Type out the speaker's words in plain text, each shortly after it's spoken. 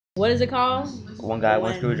What is it called? One guy,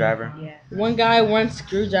 one screwdriver. Yeah. One guy, one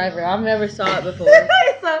screwdriver. I've never saw it before.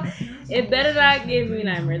 So it better not give me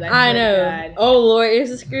nightmares. I know. God. Oh Lord,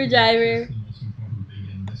 it's a screwdriver.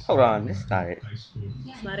 Hold on, this is not it.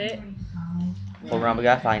 That's not it. Hold on, we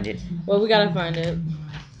gotta find it. Well, we gotta find it.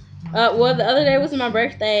 Well, the other day was my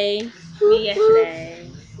birthday. Me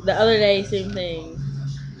yesterday. The other day, same thing.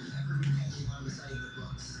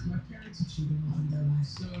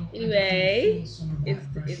 Anyway,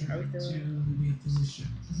 are we still?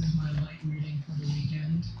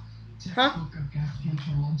 Huh?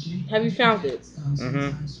 Have you found it?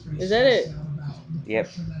 Mm-hmm. Is that it? Yep.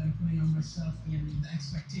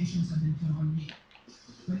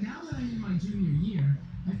 But now that I'm in my junior year,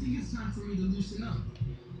 I think it's time for me to loosen up.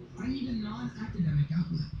 I need a non-academic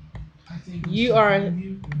outlet. I think You are.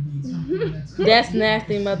 That's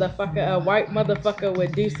nasty, motherfucker. A white motherfucker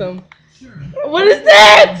would do some. What is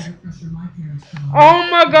that? Oh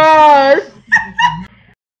my god.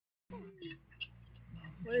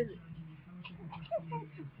 What is it?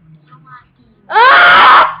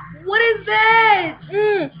 Ah! What is that?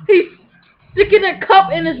 He's sticking a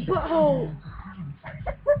cup in his butthole.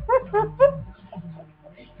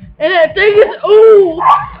 And that thing is ooh.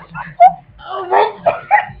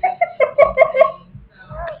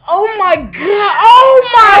 Oh my god! Oh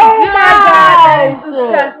my god! That is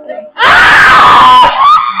disgusting.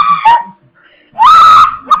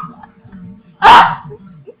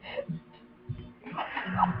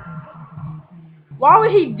 Why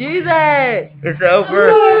would he do that? It's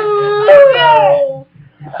over. No.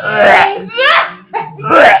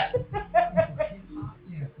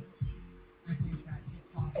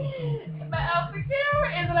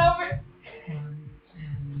 Is it over?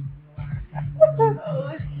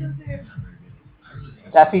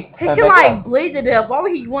 That piece He can like bleed to death. Why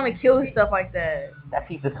would he want to kill himself like that? That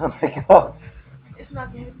piece is gonna pick up. It's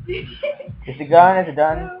not good. Is it gone? Is it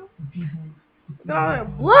done? Blood!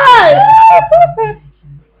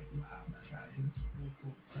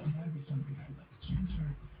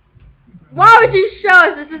 Why would you show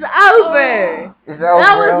us? This is over. It's over.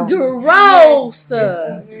 That was gross.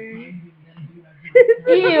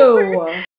 Ew.